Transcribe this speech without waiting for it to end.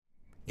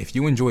If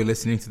you enjoy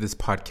listening to this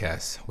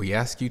podcast, we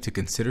ask you to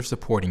consider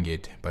supporting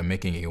it by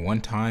making a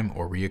one-time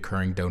or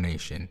reoccurring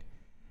donation.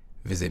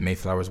 Visit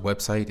Mayflower's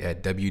website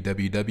at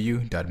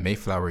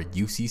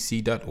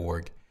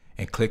www.mayflowerucc.org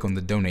and click on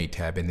the Donate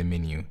tab in the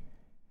menu.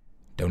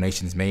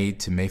 Donations made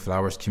to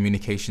Mayflower's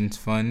Communications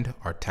Fund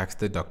are tax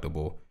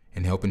deductible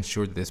and help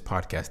ensure that this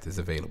podcast is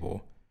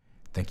available.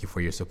 Thank you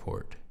for your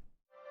support.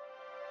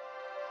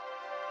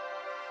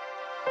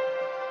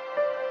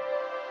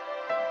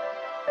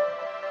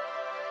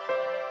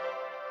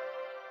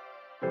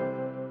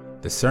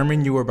 The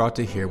sermon you are about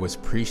to hear was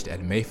preached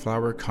at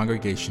Mayflower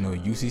Congregational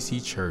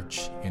UCC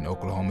Church in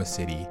Oklahoma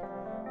City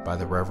by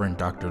the Reverend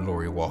Dr.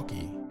 Lori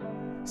Walke,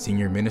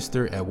 senior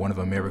minister at one of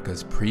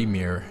America's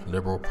premier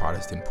liberal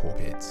Protestant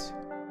pulpits.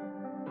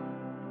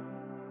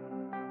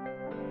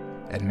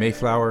 At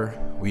Mayflower,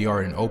 we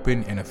are an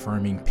open and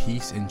affirming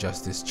peace and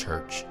justice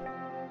church,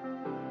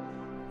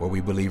 where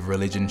we believe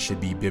religion should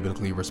be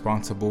biblically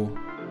responsible,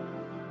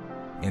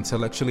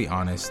 intellectually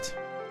honest,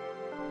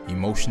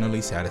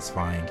 emotionally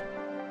satisfying,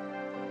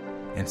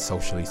 and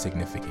socially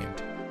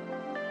significant.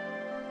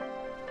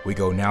 We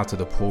go now to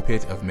the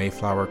pulpit of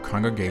Mayflower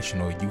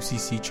Congregational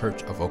UCC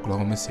Church of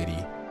Oklahoma City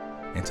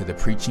and to the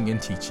preaching and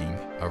teaching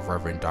of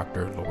Reverend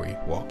Dr. Lori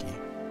Walke.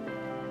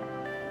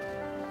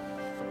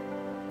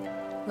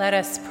 Let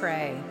us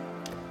pray.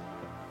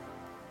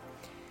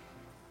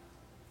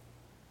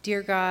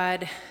 Dear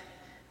God,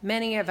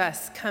 many of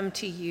us come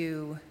to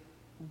you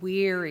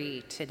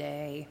weary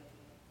today.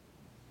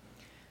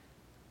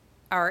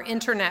 Our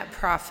internet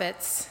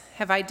prophets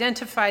have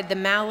identified the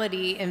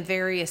malady in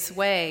various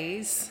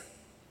ways.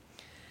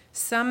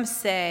 Some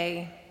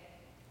say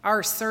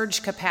our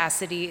surge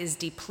capacity is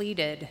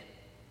depleted.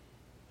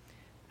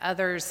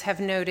 Others have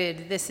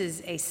noted this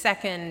is a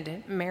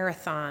second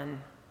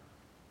marathon.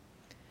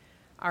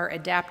 Our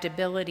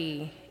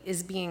adaptability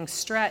is being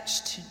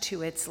stretched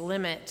to its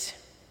limit.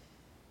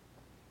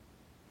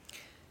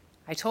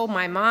 I told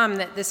my mom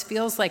that this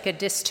feels like a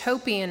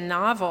dystopian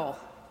novel.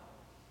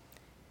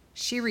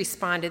 She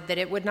responded that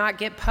it would not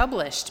get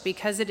published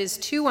because it is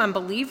too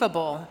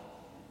unbelievable.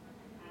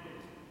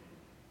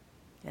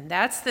 And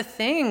that's the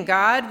thing,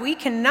 God. We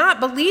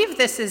cannot believe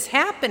this is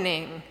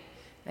happening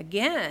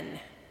again.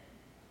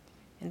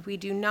 And we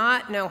do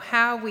not know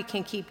how we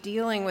can keep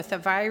dealing with a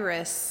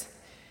virus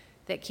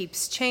that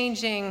keeps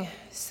changing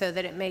so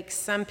that it makes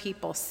some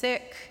people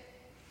sick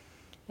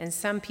and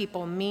some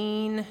people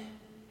mean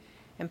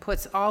and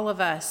puts all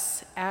of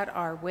us at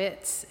our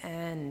wits'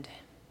 end.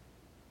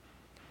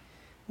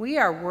 We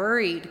are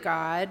worried,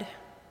 God,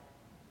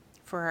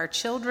 for our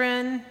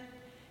children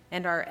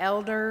and our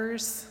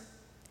elders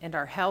and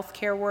our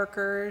healthcare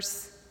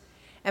workers,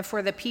 and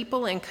for the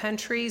people in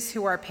countries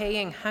who are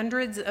paying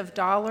hundreds of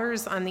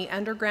dollars on the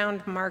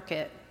underground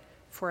market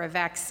for a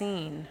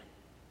vaccine.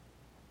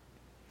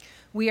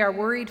 We are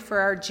worried for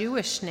our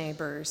Jewish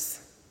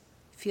neighbors,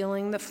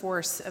 feeling the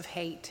force of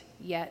hate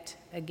yet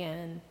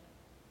again.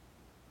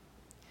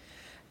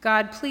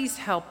 God, please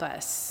help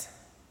us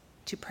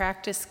to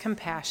practice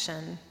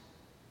compassion.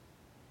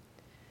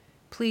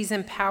 Please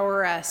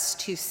empower us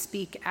to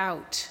speak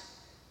out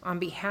on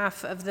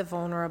behalf of the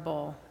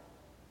vulnerable.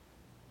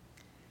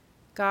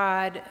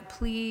 God,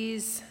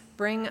 please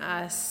bring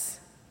us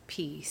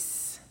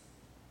peace.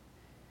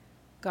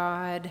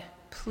 God,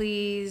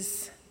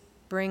 please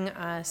bring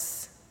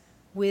us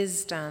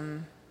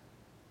wisdom.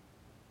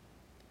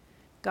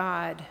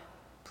 God,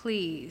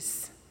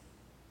 please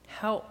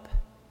help.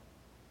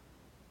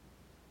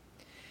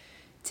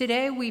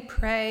 Today we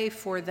pray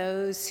for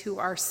those who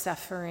are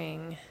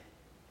suffering,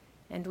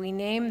 and we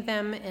name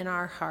them in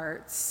our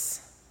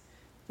hearts,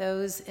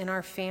 those in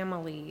our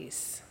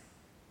families.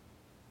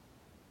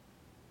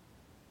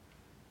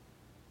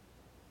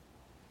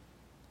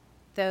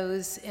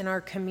 Those in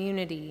our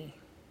community.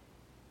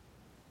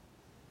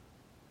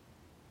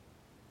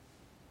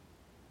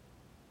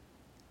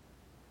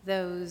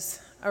 Those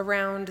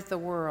around the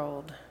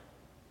world.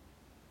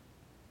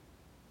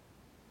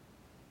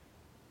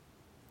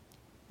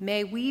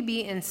 May we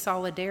be in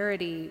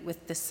solidarity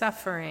with the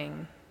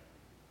suffering,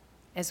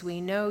 as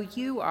we know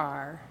you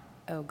are,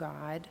 O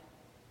God.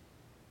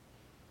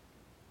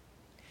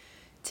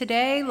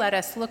 Today, let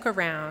us look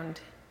around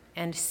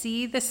and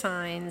see the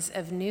signs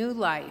of new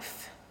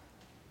life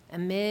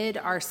amid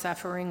our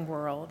suffering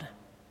world.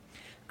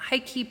 I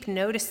keep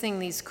noticing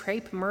these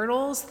crepe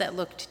myrtles that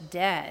looked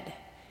dead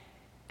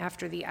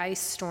after the ice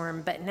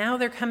storm, but now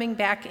they're coming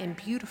back in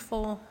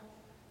beautiful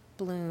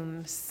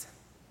blooms.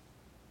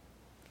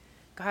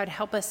 God,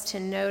 help us to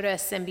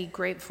notice and be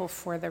grateful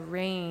for the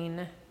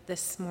rain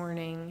this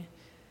morning,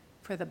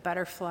 for the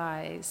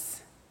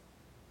butterflies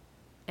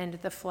and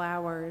the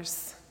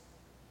flowers.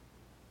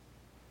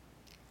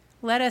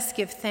 Let us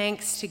give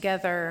thanks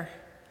together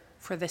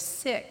for the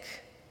sick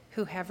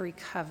who have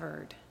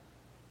recovered,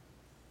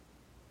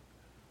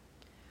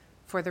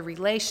 for the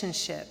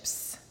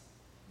relationships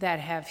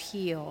that have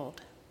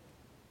healed,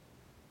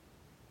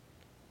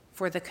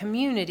 for the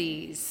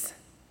communities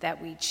that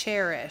we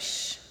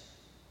cherish.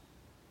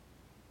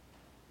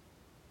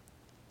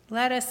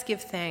 Let us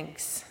give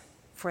thanks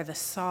for the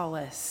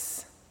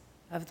solace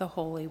of the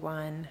Holy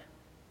One.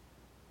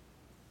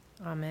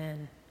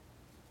 Amen.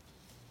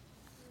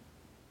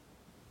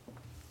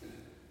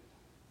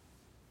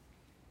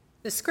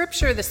 The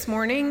scripture this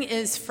morning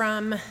is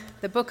from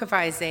the book of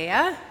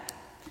Isaiah,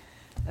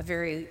 a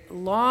very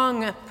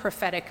long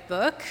prophetic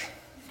book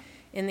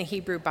in the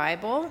Hebrew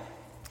Bible.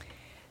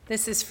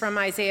 This is from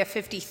Isaiah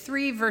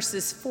 53,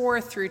 verses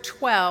 4 through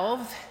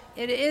 12.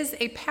 It is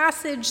a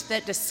passage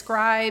that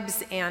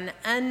describes an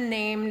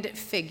unnamed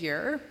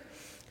figure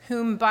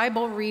whom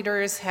Bible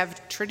readers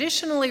have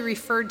traditionally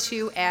referred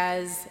to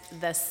as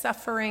the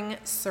suffering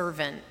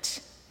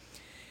servant.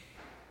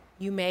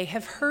 You may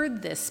have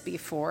heard this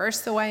before,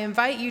 so I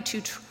invite you to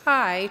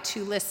try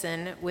to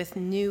listen with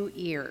new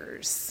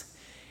ears.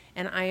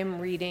 And I am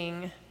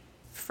reading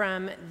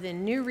from the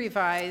New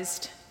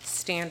Revised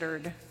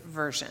Standard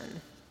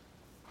Version.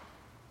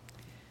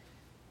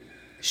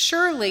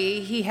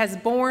 Surely he has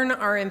borne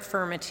our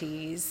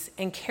infirmities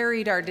and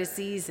carried our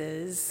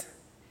diseases,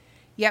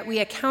 yet we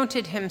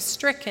accounted him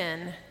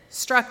stricken,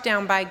 struck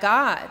down by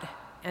God,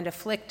 and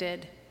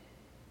afflicted.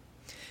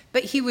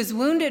 But he was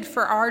wounded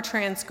for our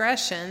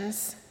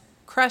transgressions,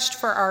 crushed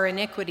for our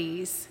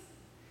iniquities.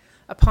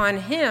 Upon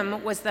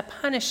him was the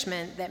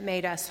punishment that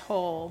made us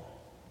whole,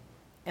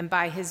 and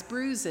by his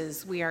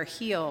bruises we are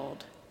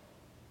healed.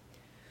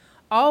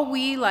 All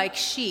we like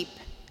sheep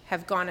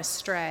have gone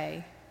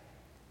astray.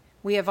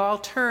 We have all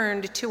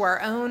turned to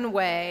our own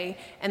way,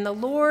 and the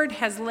Lord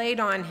has laid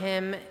on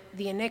him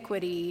the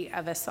iniquity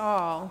of us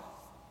all.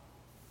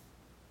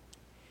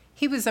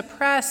 He was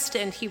oppressed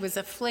and he was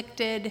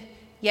afflicted,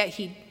 yet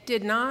he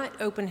did not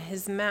open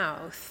his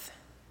mouth.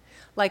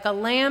 Like a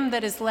lamb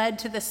that is led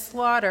to the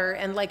slaughter,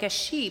 and like a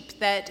sheep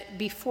that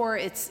before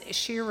its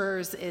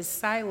shearers is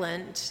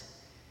silent,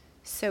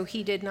 so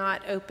he did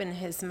not open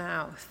his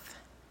mouth.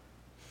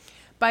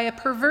 By a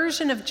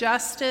perversion of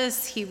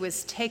justice he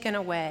was taken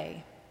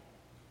away.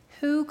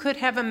 Who could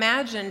have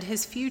imagined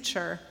his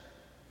future?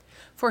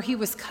 For he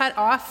was cut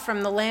off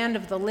from the land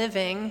of the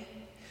living,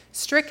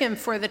 stricken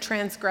for the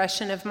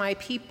transgression of my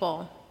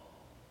people.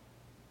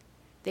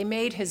 They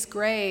made his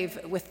grave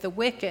with the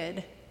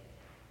wicked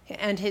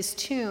and his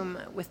tomb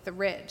with the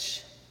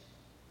rich.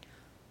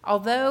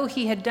 Although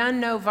he had done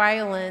no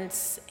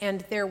violence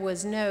and there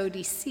was no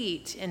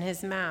deceit in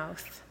his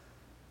mouth.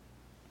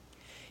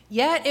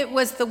 Yet it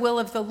was the will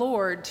of the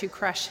Lord to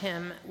crush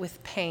him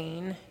with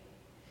pain.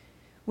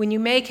 When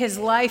you make his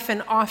life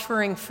an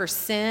offering for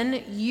sin,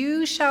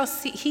 he shall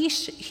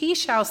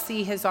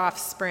see his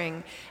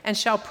offspring and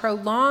shall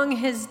prolong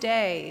his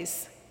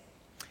days.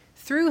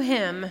 Through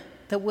him,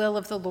 the will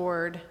of the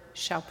Lord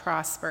shall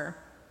prosper.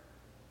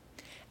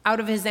 Out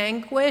of his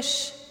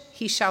anguish,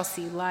 he shall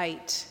see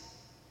light.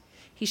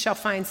 He shall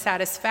find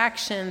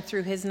satisfaction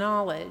through his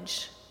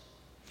knowledge.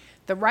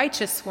 The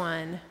righteous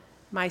one,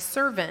 my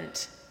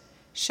servant,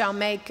 shall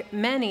make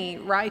many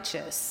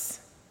righteous,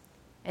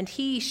 and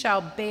he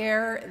shall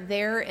bear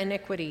their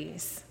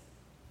iniquities.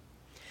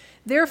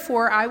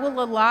 Therefore, I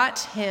will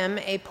allot him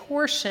a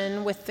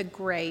portion with the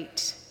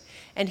great,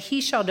 and he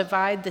shall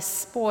divide the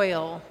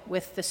spoil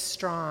with the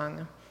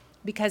strong,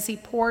 because he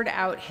poured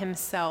out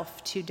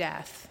himself to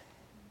death,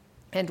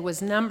 and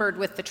was numbered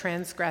with the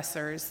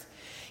transgressors.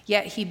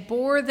 Yet he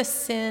bore the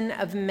sin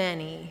of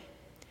many,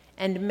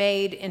 and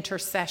made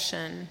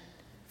intercession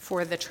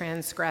for the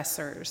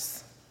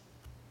transgressors.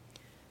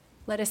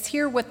 Let us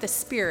hear what the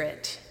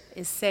Spirit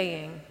is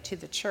saying to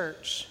the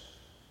church.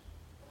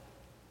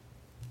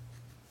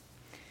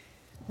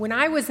 When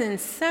I was in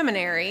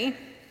seminary,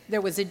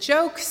 there was a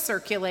joke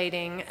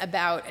circulating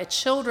about a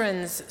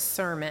children's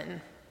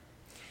sermon.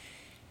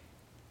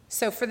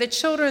 So for the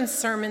children's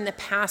sermon, the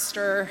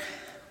pastor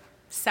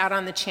sat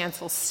on the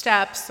chancel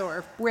steps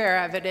or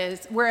wherever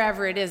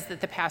it is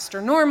that the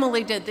pastor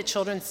normally did the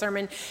children's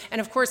sermon.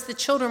 And of course, the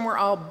children were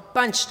all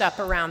bunched up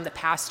around the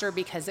pastor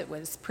because it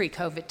was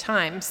pre-COVID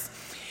times.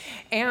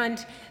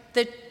 And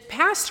the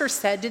pastor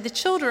said to the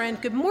children,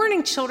 "Good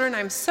morning, children.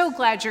 I'm so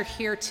glad you're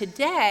here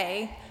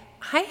today.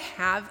 I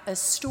have a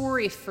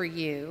story for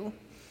you.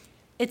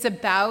 It's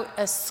about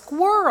a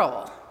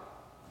squirrel."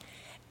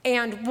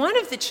 And one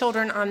of the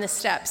children on the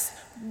steps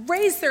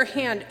raised their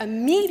hand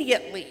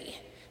immediately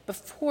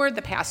before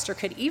the pastor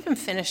could even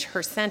finish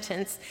her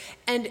sentence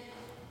and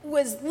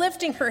was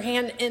lifting her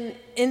hand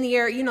in the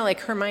air,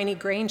 like Hermione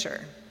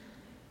Granger.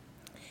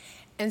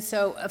 And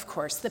so, of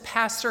course, the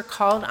pastor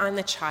called on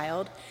the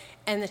child,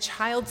 and the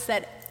child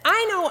said,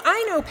 I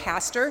know,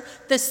 Pastor,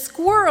 the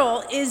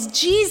squirrel is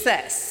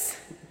Jesus.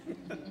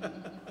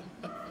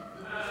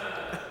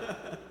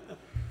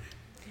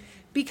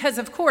 Because,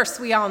 of course,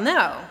 we all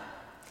know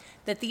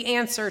that the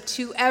answer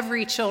to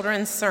every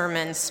children's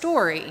sermon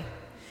story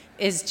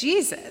is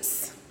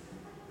Jesus.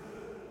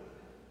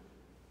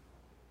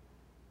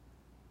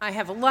 I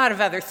have a lot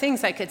of other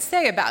things I could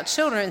say about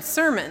children's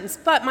sermons,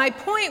 but my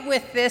point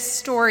with this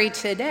story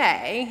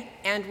today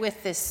and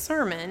with this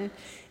sermon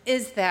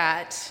is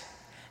that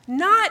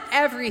not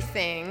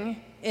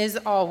everything is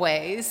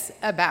always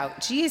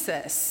about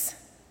Jesus.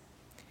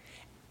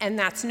 And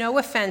that's no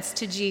offense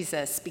to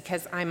Jesus,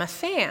 because I'm a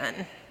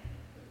fan.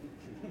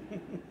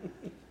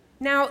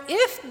 Now,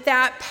 if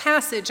that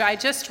passage I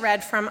just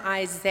read from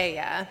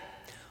Isaiah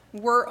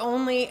were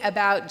only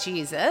about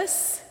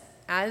Jesus,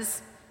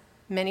 as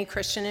many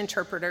Christian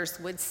interpreters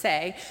would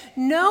say,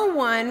 no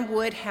one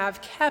would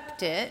have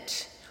kept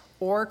it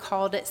or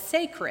called it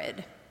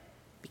sacred,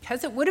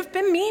 because it would have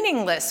been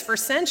meaningless for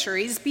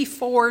centuries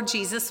before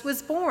Jesus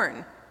was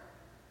born.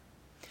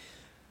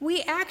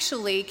 We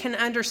actually can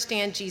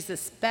understand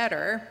Jesus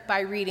better by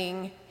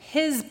reading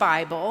his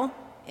Bible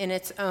in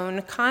its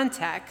own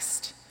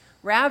context,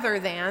 rather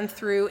than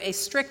through a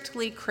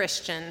strictly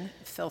Christian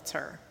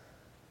filter.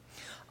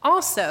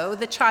 Also,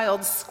 the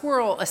child's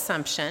squirrel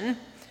assumption,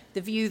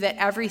 the view that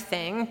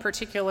everything,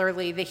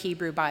 particularly the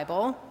Hebrew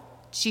Bible,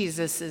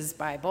 Jesus'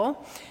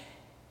 Bible,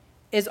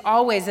 is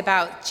always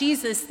about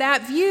Jesus,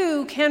 that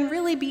view can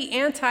really be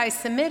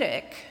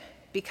anti-Semitic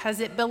because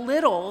it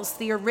belittles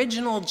the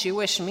original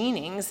Jewish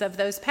meanings of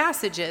those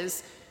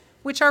passages,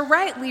 which are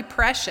rightly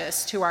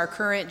precious to our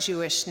current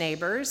Jewish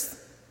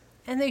neighbors,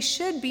 and they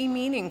should be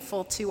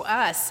meaningful to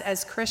us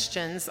as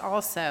Christians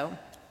also.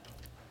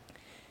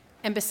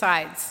 And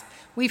besides,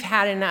 we've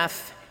had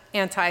enough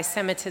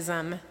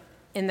anti-Semitism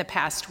in the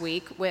past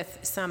week, with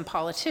some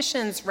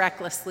politicians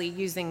recklessly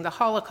using the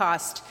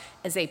Holocaust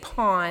as a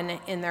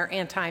pawn in their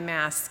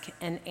anti-mask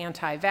and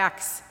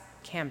anti-vax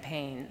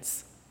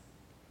campaigns.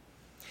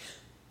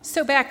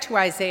 So back to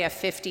Isaiah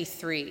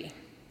 53.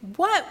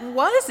 What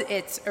was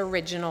its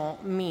original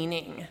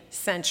meaning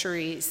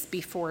centuries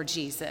before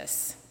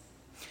Jesus?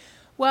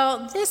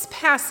 Well, this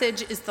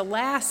passage is the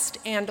last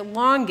and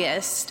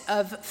longest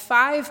of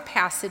 5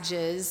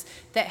 passages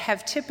that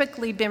have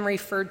typically been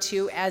referred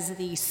to as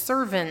the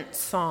servant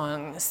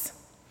songs.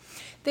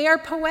 They are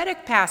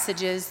poetic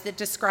passages that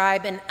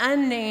describe an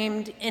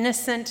unnamed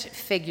innocent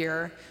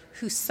figure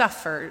who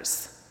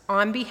suffers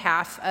on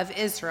behalf of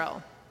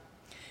Israel.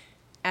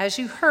 As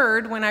you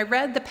heard when I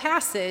read the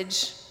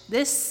passage,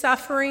 this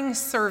suffering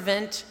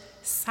servant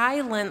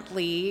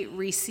silently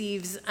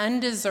receives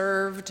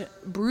undeserved,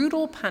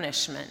 brutal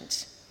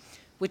punishment,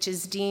 which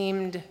is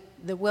deemed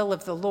the will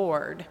of the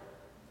Lord.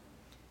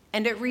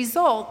 And it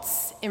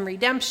results in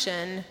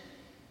redemption,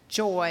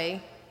 joy,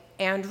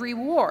 and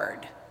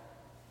reward.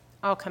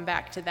 I'll come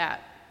back to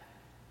that.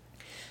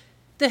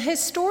 The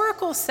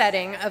historical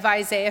setting of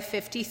Isaiah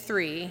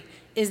 53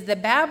 is the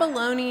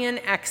Babylonian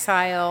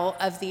exile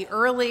of the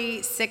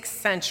early 6th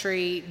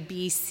century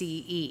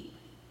BCE.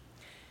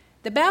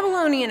 The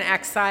Babylonian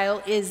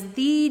exile is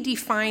the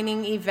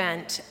defining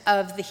event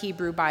of the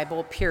Hebrew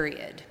Bible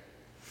period.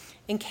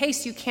 In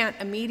case you can't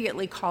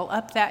immediately call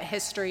up that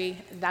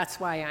history, that's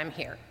why I'm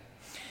here.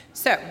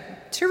 So,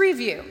 to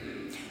review,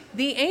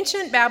 the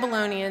ancient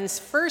Babylonians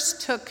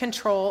first took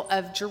control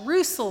of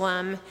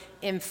Jerusalem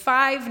in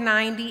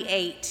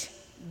 598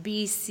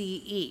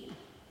 BCE,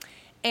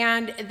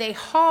 and they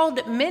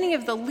hauled many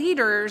of the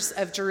leaders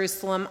of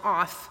Jerusalem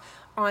off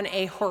on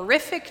a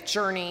horrific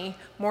journey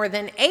more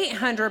than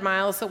 800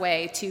 miles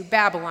away to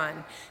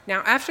Babylon.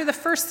 Now, after the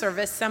first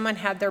service, someone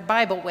had their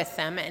Bible with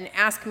them and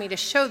asked me to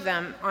show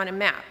them on a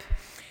map.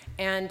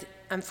 And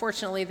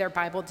unfortunately, their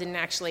Bible didn't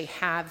actually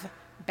have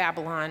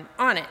Babylon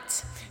on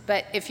it.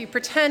 But if you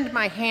pretend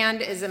my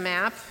hand is a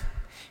map,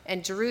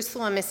 and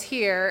Jerusalem is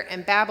here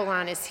and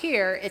Babylon is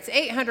here, it's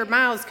 800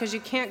 miles because you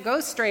can't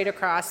go straight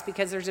across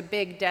because there's a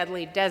big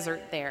deadly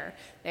desert there.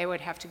 They would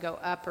have to go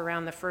up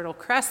around the Fertile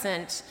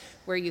Crescent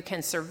where you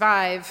can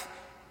survive.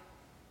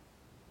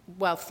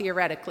 Well,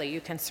 theoretically,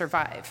 you can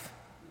survive.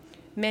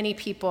 Many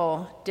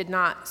people did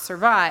not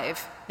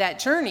survive that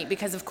journey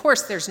because, of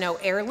course, there's no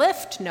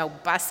airlift, no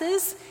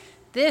buses.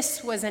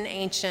 This was an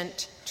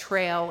ancient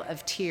trail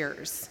of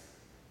tears.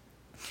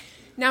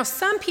 Now,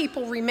 some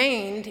people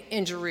remained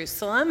in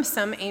Jerusalem,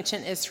 some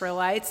ancient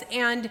Israelites,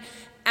 and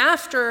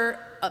after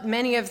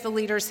many of the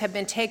leaders had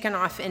been taken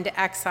off into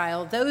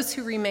exile, those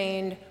who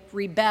remained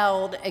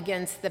rebelled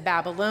against the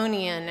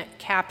Babylonian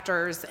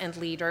captors and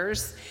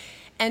leaders.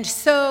 And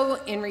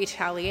so, in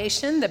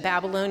retaliation, the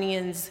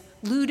Babylonians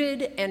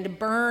looted and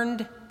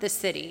burned the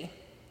city,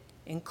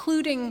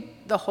 including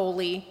the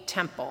Holy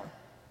Temple.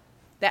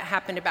 That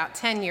happened about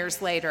 10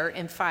 years later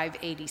in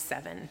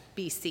 587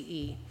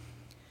 BCE.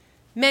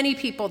 Many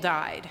people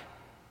died.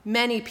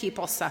 Many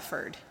people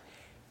suffered.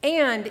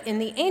 And in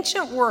the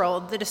ancient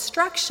world, the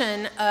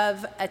destruction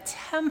of a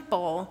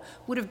temple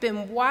would have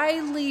been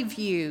widely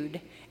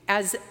viewed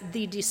as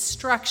the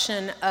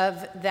destruction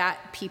of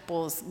that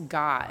people's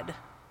God.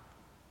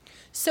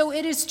 So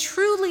it is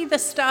truly the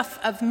stuff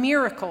of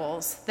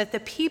miracles that the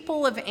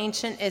people of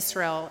ancient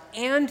Israel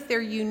and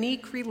their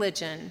unique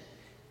religion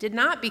did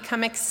not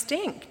become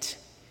extinct,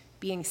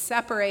 being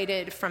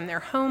separated from their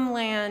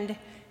homeland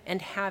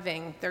and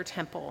having their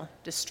temple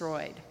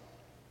destroyed.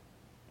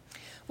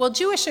 Well,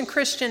 Jewish and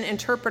Christian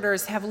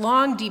interpreters have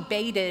long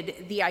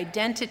debated the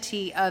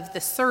identity of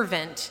the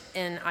servant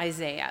in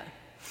Isaiah.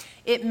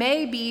 It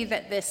may be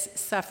that this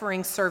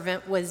suffering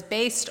servant was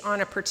based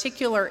on a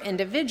particular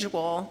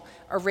individual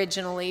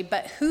originally,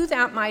 but who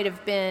that might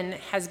have been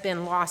has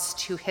been lost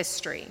to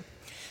history.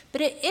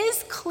 But it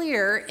is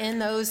clear in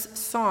those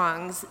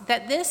songs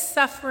that this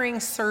suffering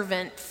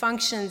servant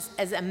functions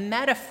as a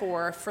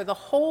metaphor for the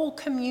whole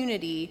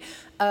community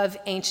of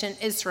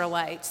ancient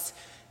Israelites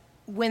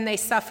when they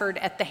suffered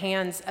at the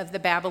hands of the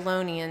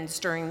Babylonians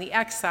during the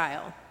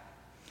exile.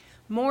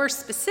 More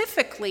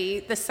specifically,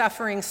 the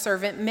suffering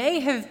servant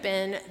may have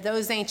been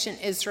those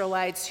ancient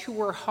Israelites who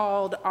were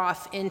hauled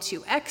off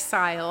into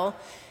exile,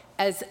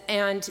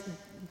 and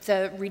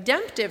the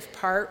redemptive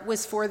part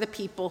was for the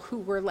people who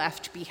were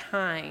left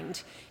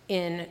behind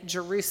in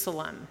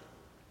Jerusalem.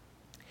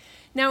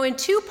 Now, in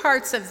two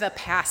parts of the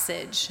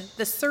passage,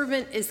 the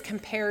servant is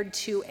compared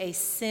to a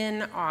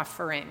sin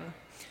offering.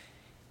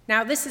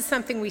 Now, this is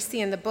something we see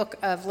in the book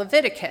of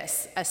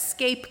Leviticus, a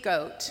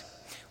scapegoat,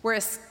 where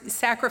a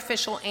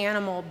sacrificial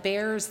animal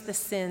bears the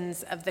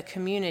sins of the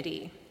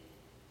community.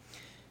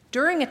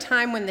 During a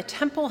time when the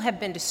temple had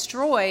been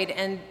destroyed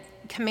and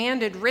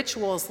commanded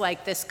rituals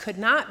like this could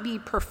not be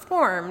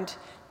performed,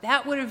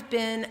 that would have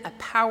been a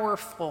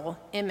powerful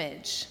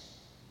image.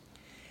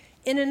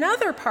 In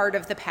another part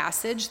of the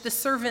passage, the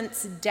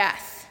servant's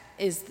death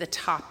is the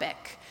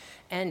topic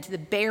and the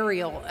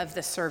burial of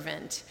the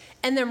servant.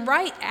 And then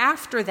right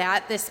after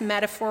that, this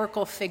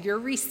metaphorical figure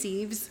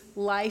receives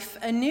life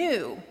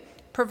anew,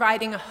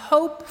 providing a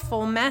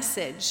hopeful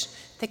message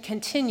that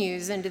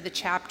continues into the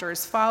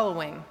chapters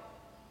following.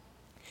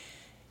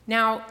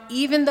 Now,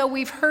 even though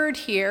we've heard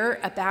here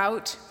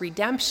about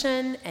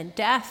redemption and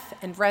death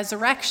and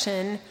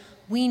resurrection,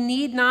 we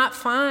need not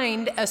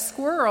find a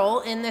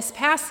squirrel in this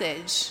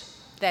passage,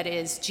 that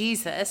is,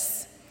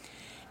 Jesus.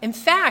 In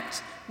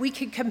fact, we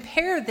could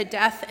compare the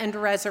death and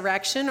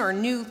resurrection or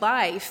new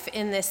life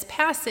in this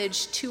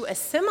passage to a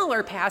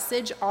similar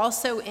passage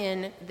also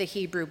in the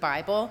Hebrew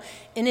Bible.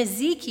 In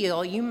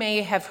Ezekiel, you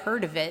may have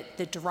heard of it,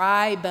 the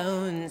dry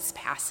bones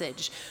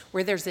passage,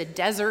 where there's a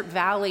desert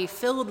valley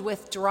filled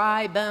with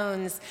dry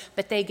bones,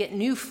 but they get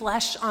new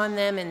flesh on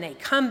them and they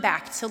come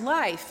back to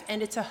life.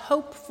 And it's a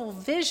hopeful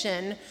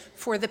vision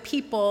for the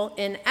people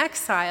in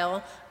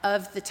exile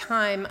of the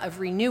time of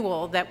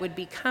renewal that would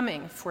be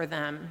coming for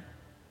them.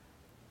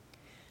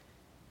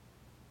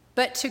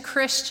 But to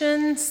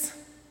Christians,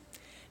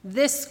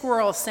 this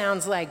squirrel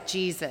sounds like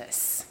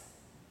Jesus.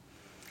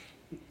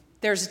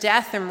 There's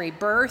death and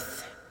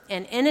rebirth,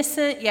 and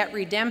innocent yet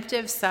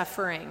redemptive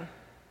suffering.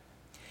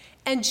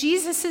 And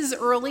Jesus'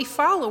 early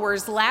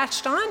followers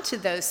latched on to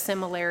those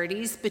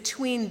similarities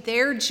between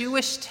their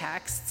Jewish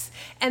texts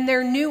and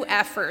their new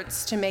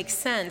efforts to make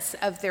sense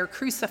of their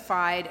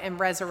crucified and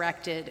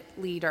resurrected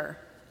leader.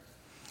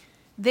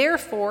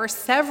 Therefore,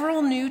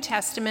 several New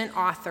Testament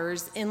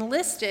authors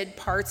enlisted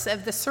parts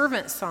of the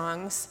servant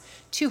songs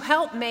to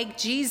help make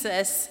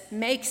Jesus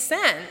make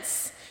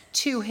sense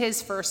to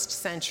his first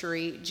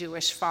century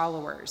Jewish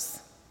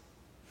followers.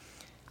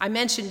 I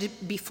mentioned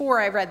before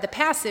I read the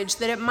passage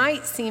that it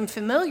might seem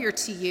familiar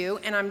to you,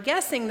 and I'm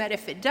guessing that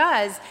if it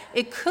does,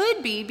 it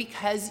could be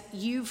because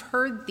you've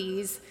heard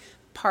these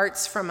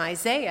parts from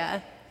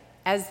Isaiah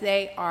as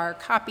they are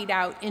copied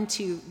out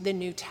into the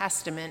New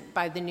Testament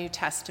by the New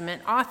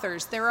Testament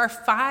authors. There are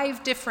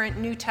 5 different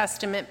New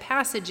Testament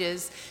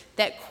passages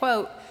that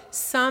quote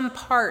some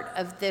part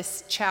of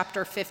this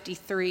chapter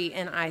 53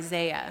 in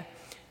Isaiah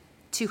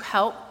to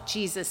help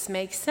Jesus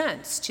make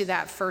sense to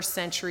that first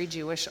century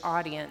Jewish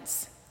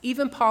audience.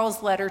 Even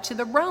Paul's letter to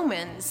the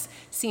Romans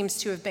seems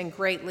to have been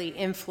greatly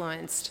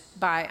influenced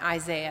by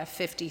Isaiah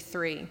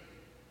 53.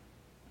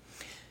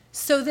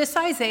 So this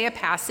Isaiah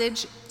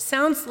passage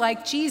sounds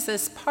like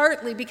Jesus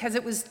partly because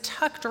it was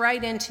tucked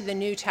right into the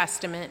New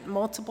Testament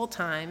multiple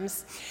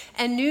times,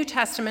 and New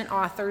Testament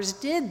authors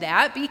did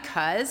that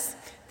because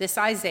this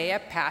Isaiah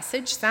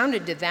passage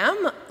sounded to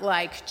them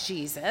like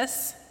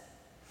Jesus.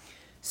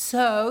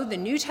 So the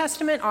New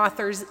Testament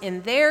authors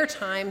in their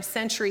time,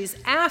 centuries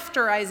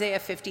after Isaiah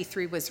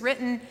 53 was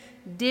written,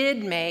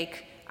 did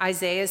make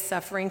Isaiah's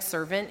suffering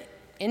servant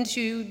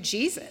into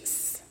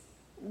Jesus.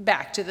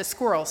 Back to the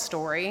squirrel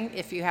story,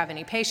 if you have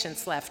any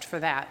patience left for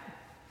that.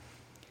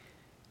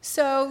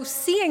 So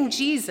seeing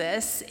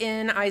Jesus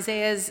in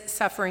Isaiah's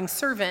suffering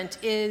servant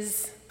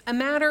is a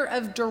matter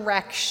of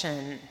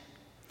direction.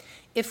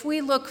 If we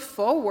look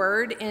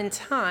forward in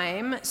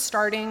time,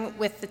 starting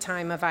with the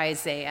time of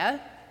Isaiah,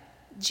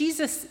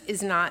 Jesus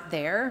is not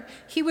there.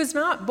 He was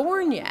not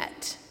born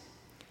yet.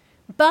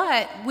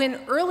 But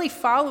when early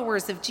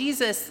followers of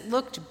Jesus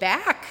looked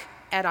back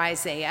at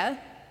Isaiah,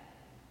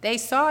 they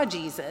saw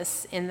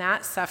Jesus in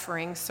that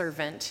suffering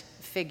servant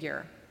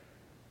figure.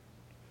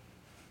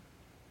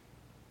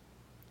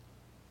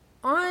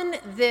 On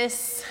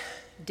this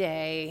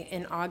day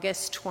in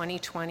August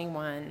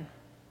 2021,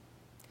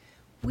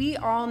 we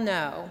all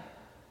know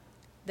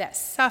that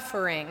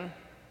suffering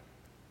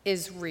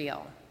is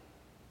real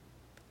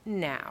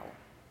now.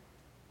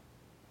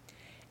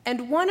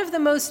 And one of the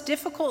most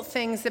difficult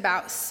things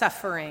about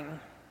suffering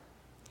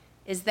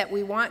is that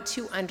we want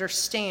to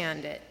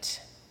understand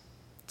it,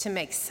 to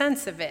make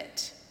sense of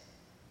it.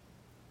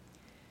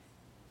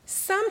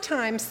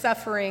 Sometimes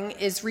suffering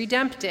is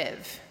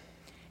redemptive,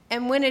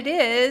 and when it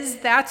is,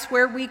 that's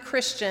where we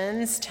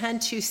Christians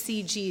tend to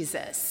see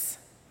Jesus.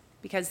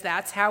 because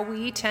that's how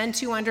we tend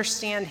to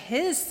understand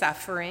his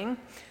suffering,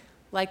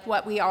 like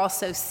what we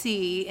also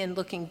see in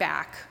looking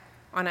back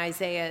on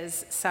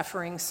Isaiah's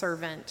suffering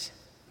servant.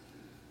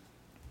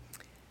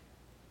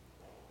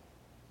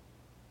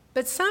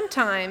 But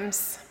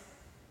sometimes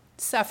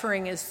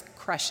suffering is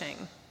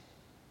crushing,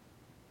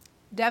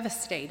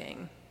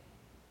 devastating,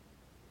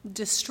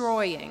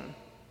 destroying.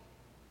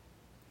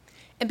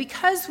 And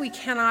because we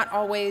cannot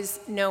always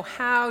know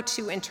how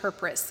to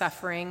interpret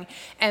suffering,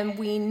 and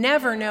we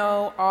never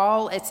know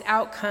all its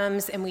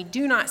outcomes, and we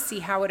do not see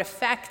how it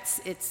affects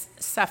its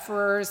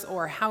sufferers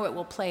or how it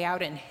will play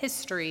out in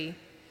history,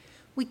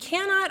 we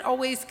cannot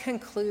always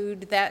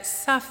conclude that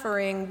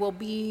suffering will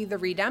be the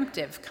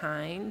redemptive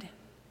kind.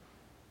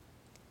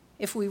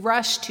 If we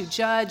rush to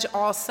judge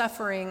all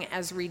suffering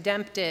as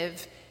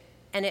redemptive,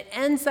 and it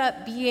ends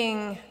up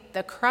being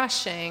the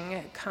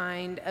crushing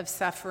kind of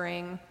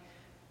suffering,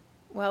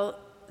 well,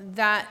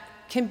 that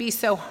can be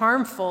so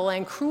harmful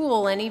and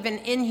cruel and even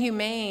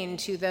inhumane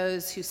to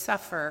those who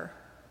suffer,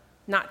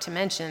 not to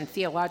mention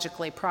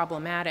theologically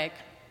problematic.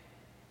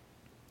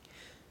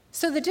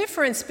 So the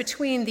difference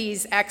between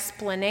these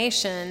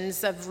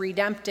explanations of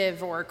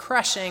redemptive or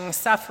crushing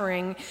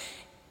suffering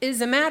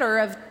is a matter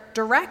of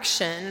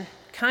direction,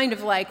 kind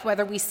of like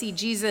whether we see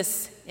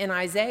Jesus in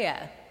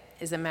Isaiah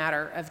is a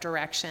matter of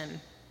direction.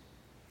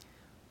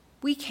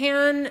 We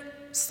can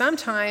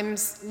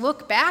sometimes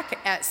look back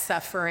at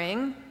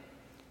suffering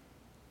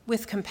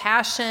with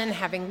compassion,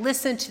 having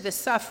listened to the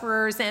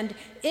sufferers, and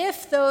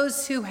if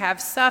those who have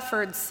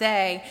suffered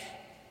say,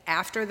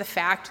 after the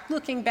fact,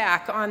 looking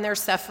back on their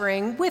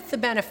suffering with the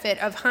benefit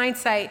of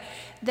hindsight,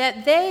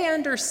 that they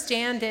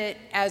understand it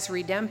as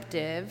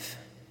redemptive,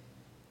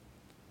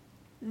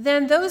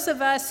 then those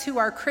of us who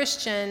are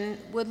Christian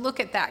would look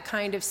at that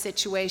kind of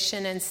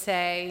situation and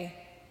say,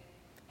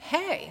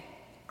 hey,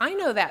 I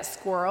know that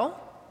squirrel.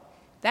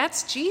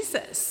 That's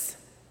Jesus.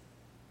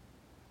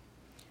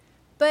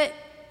 But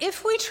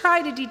if we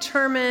try to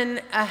determine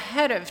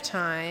ahead of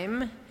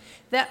time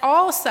that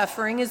all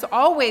suffering is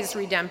always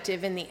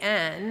redemptive in the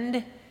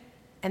end,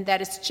 and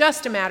that it's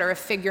just a matter of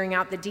figuring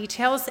out the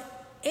details,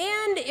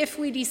 and if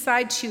we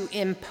decide to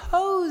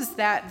impose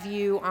that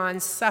view on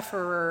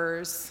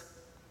sufferers,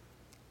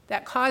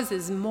 that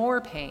causes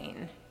more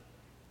pain,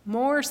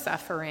 more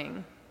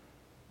suffering,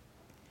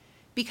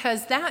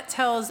 because that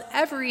tells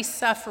every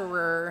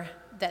sufferer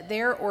that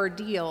their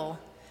ordeal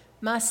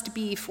must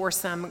be for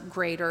some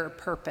greater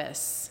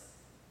purpose,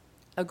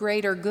 a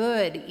greater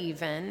good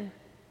even,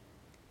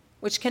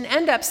 which can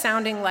end up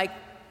sounding like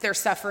their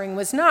suffering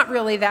was not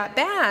really that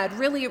bad.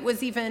 Really, it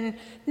was even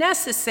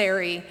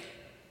necessary.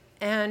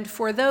 And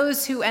for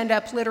those who end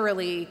up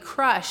literally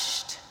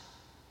crushed,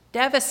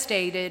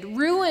 devastated,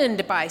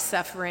 ruined by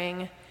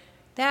suffering,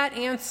 that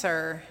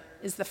answer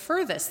is the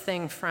furthest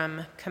thing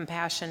from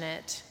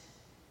compassionate.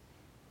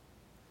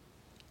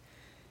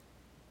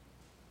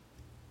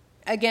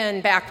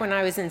 Again, back when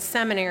I was in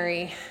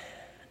seminary,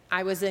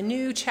 I was a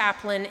new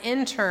chaplain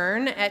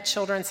intern at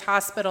Children's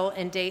Hospital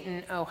in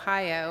Dayton,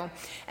 Ohio.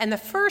 And the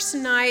first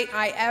night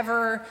I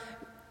ever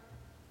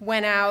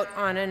went out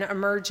on an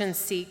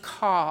emergency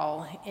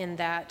call in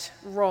that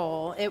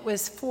role, it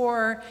was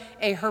for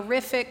a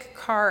horrific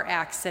car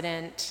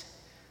accident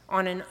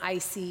on an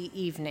icy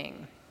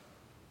evening.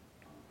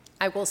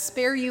 I will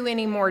spare you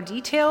any more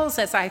details,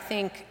 as I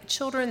think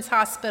Children's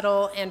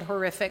Hospital and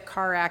horrific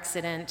car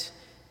accident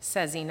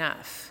says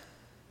enough.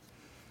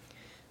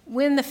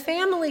 When the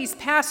family's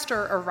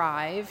pastor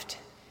arrived,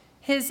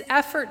 his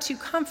effort to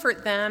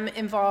comfort them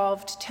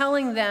involved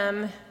telling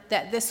them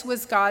that this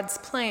was God's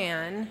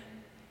plan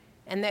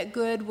and that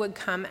good would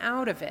come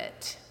out of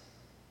it.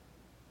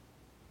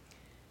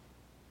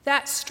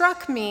 That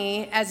struck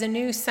me as a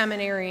new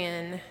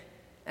seminarian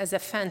as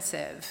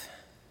offensive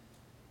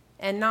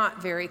and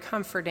not very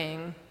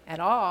comforting at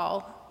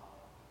all.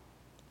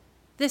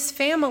 This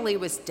family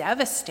was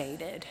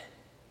devastated.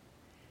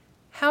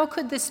 How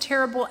could this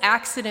terrible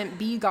accident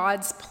be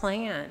God's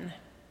plan?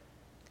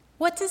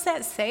 What does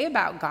that say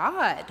about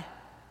God?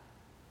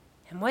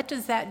 And what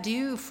does that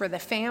do for the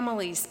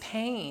family's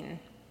pain?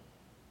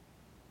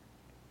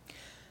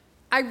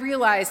 I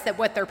realize that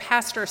what their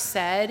pastor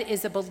said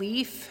is a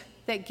belief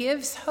that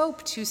gives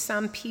hope to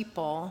some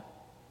people.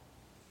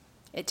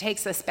 It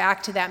takes us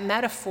back to that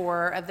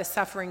metaphor of the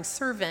suffering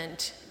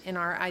servant in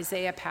our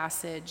Isaiah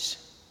passage.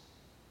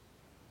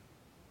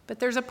 But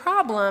there's a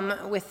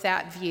problem with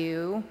that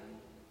view.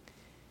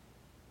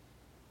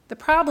 The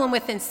problem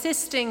with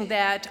insisting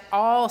that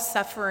all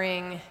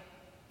suffering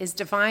is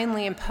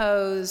divinely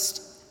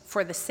imposed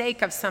for the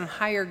sake of some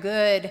higher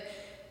good,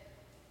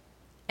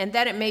 and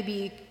that it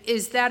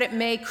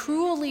may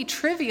cruelly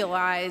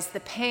trivialize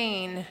the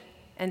pain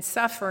and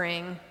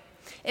suffering.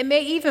 It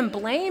may even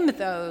blame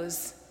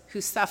those who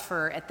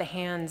suffer at the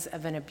hands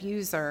of an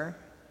abuser.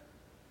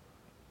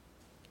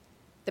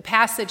 The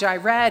passage I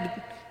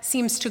read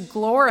seems to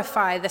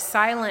glorify the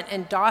silent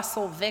and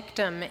docile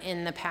victim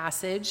in the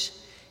passage,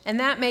 and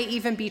that may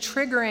even be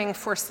triggering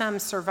for some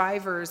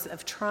survivors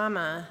of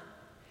trauma.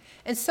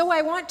 And so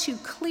I want to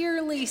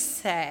clearly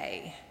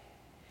say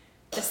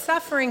The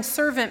suffering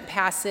servant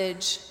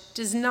passage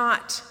does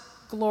not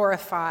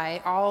glorify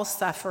all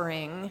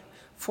suffering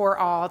for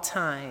all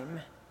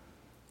time,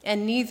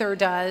 and neither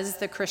does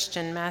the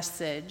Christian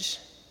message.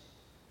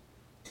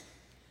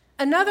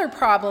 Another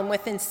problem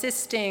with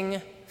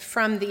insisting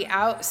from the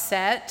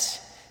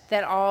outset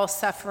that all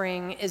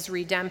suffering is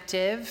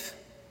redemptive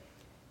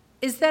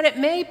is that it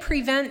may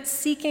prevent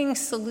seeking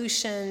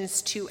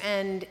solutions to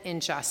end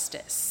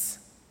injustice.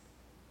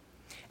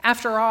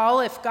 After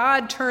all, if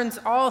God turns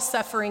all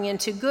suffering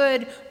into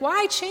good,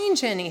 why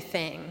change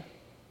anything?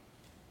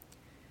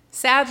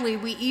 Sadly,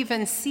 we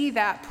even see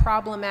that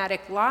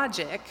problematic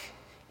logic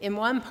in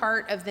one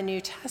part of the New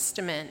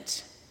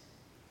Testament.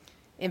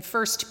 In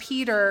 1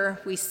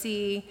 Peter, we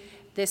see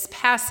this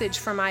passage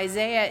from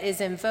Isaiah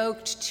is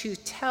invoked to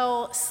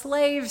tell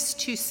slaves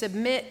to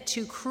submit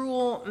to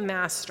cruel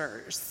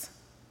masters.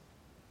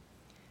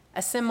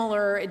 A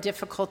similar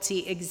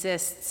difficulty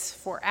exists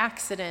for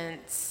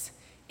accidents,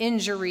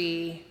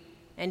 injury,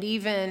 and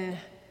even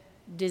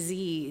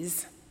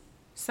disease,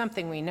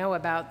 something we know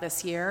about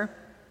this year.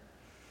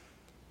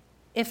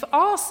 If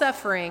all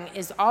suffering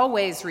is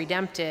always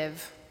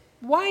redemptive,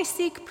 why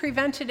seek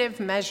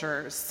preventative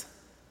measures?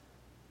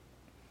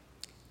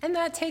 And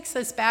that takes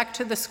us back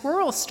to the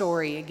squirrel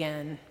story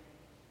again.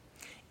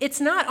 It's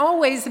not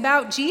always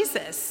about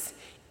Jesus,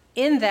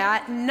 in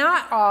that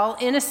not all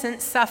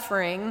innocent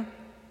suffering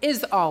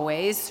is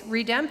always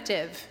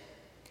redemptive.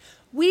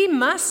 We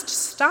must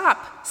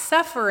stop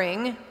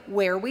suffering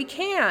where we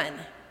can,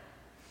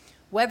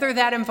 whether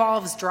that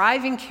involves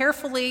driving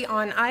carefully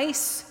on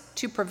ice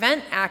to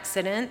prevent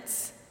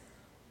accidents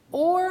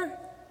or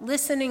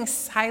listening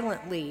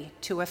silently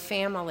to a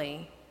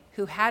family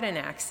who had an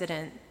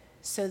accident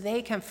so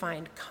they can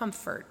find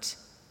comfort.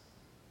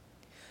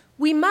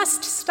 We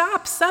must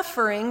stop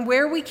suffering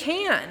where we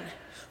can,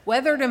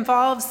 whether it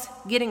involves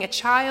getting a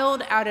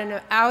child out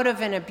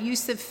of an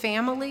abusive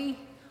family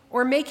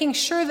or making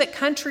sure that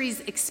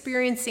countries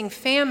experiencing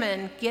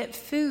famine get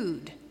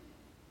food.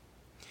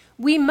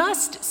 We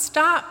must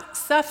stop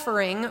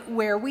suffering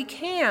where we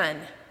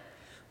can,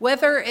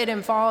 whether it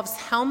involves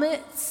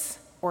helmets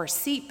or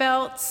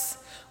seatbelts,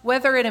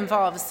 whether it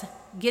involves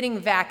getting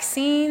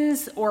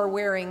vaccines or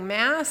wearing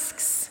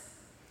masks.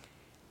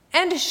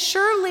 And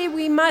surely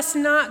we must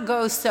not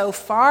go so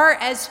far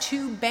as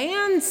to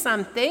ban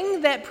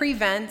something that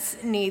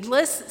prevents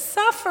needless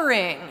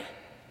suffering.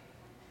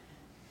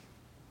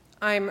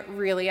 I'm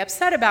really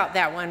upset about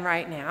that one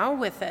right now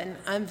with an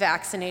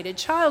unvaccinated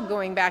child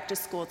going back to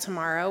school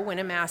tomorrow when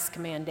a mask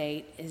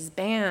mandate is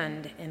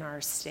banned in our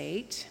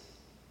state.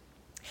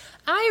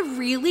 I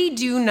really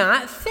do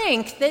not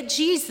think that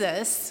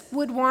Jesus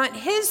would want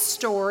his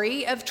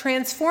story of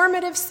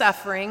transformative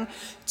suffering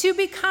to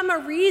become a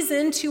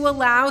reason to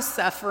allow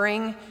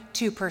suffering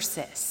to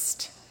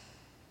persist.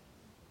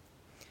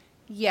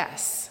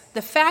 Yes,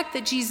 the fact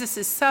that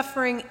Jesus'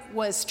 suffering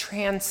was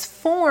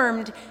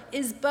transformed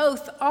is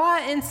both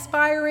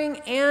awe-inspiring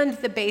and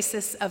the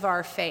basis of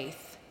our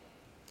faith.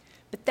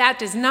 But that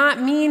does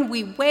not mean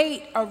we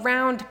wait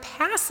around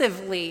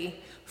passively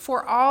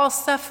for all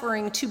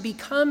suffering to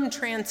become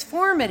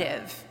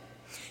transformative.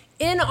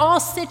 In all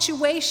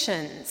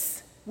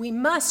situations, we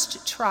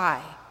must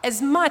try as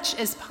much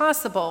as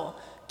possible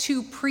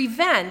to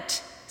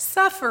prevent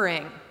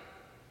suffering.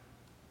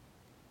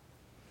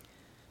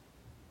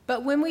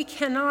 But when we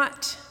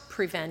cannot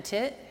prevent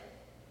it,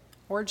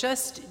 or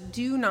just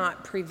do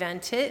not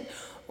prevent it,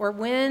 or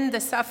when the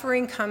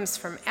suffering comes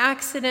from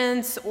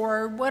accidents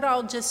or what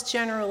I'll just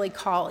generally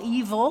call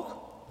evil,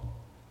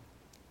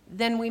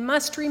 then we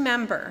must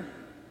remember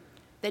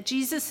that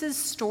Jesus'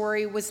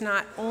 story was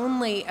not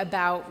only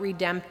about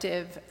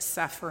redemptive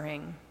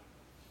suffering.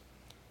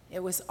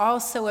 It was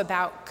also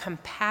about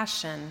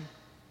compassion.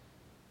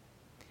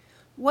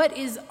 What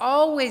is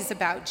always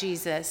about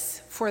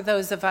Jesus for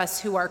those of us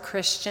who are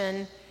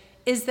Christian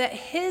is that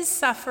his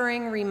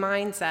suffering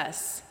reminds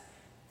us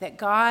that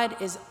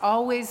God is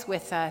always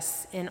with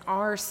us in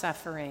our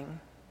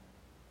suffering.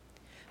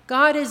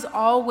 God is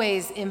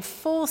always in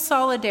full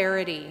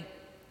solidarity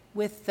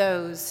with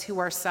those who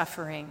are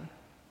suffering.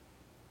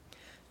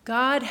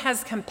 God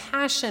has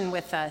compassion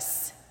with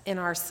us in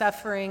our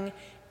suffering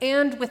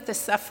and with the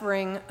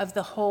suffering of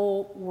the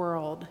whole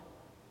world.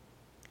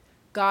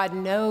 God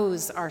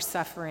knows our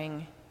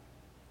suffering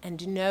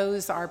and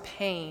knows our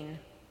pain.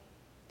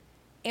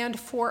 And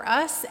for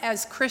us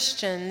as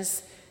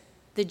Christians,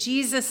 the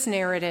Jesus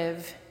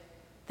narrative,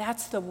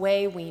 that's the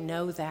way we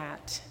know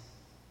that.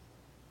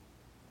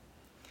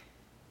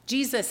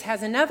 Jesus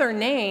has another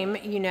name,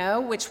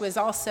 which was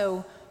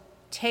also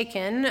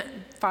taken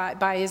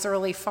by his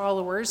early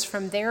followers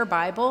from their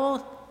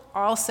Bible,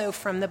 also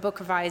from the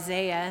book of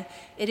Isaiah.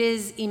 It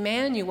is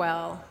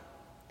Emmanuel,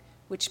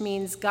 which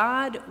means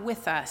God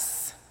with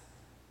us.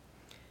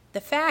 The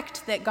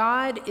fact that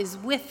God is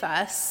with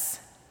us,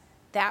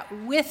 that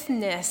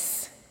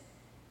withness,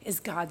 is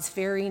God's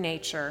very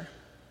nature.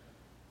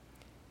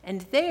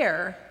 And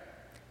there,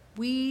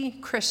 we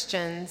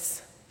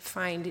Christians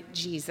find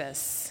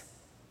Jesus,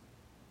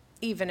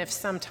 even if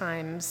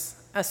sometimes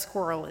a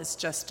squirrel is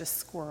just a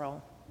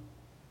squirrel.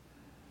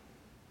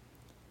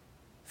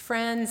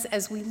 Friends,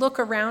 as we look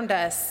around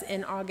us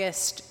in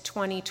August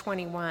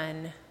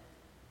 2021,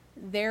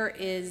 there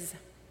is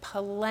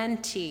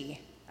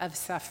plenty of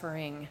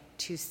suffering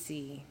to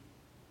see.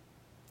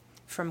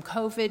 From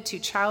COVID to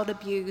child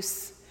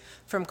abuse,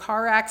 from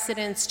car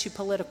accidents to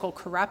political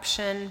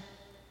corruption,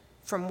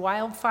 from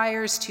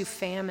wildfires to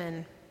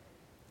famine.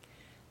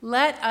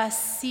 Let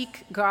us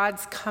seek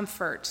God's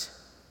comfort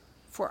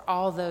for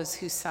all those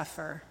who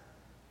suffer.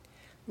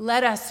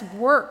 Let us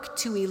work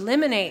to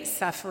eliminate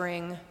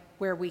suffering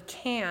where we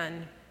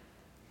can.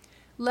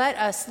 Let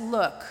us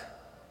look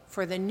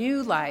for the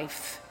new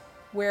life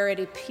where it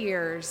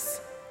appears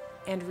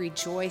and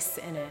rejoice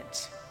in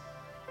it.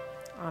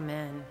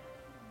 Amen.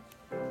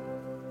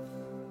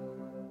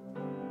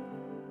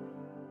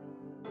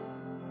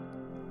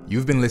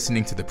 You've been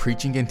listening to the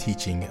preaching and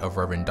teaching of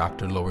Reverend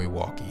Dr. Lori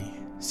Walke,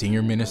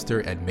 Senior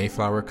Minister at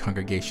Mayflower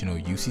Congregational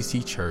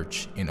UCC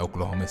Church in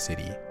Oklahoma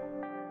City.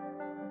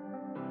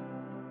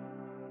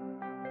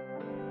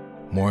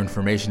 More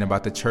information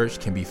about the church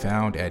can be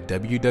found at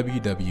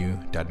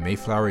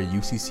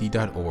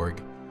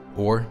www.mayflowerucc.org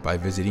or by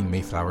visiting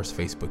Mayflower's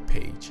Facebook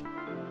page.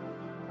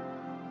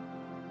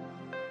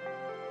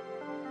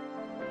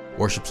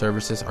 Worship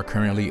services are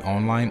currently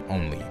online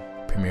only,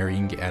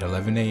 premiering at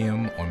 11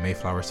 a.m. on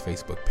Mayflower's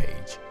Facebook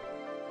page.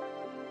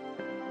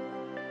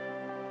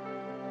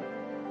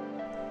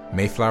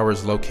 Mayflower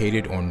is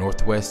located on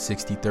Northwest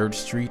 63rd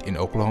Street in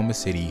Oklahoma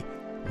City,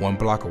 1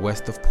 block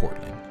west of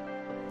Portland.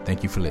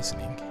 Thank you for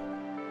listening.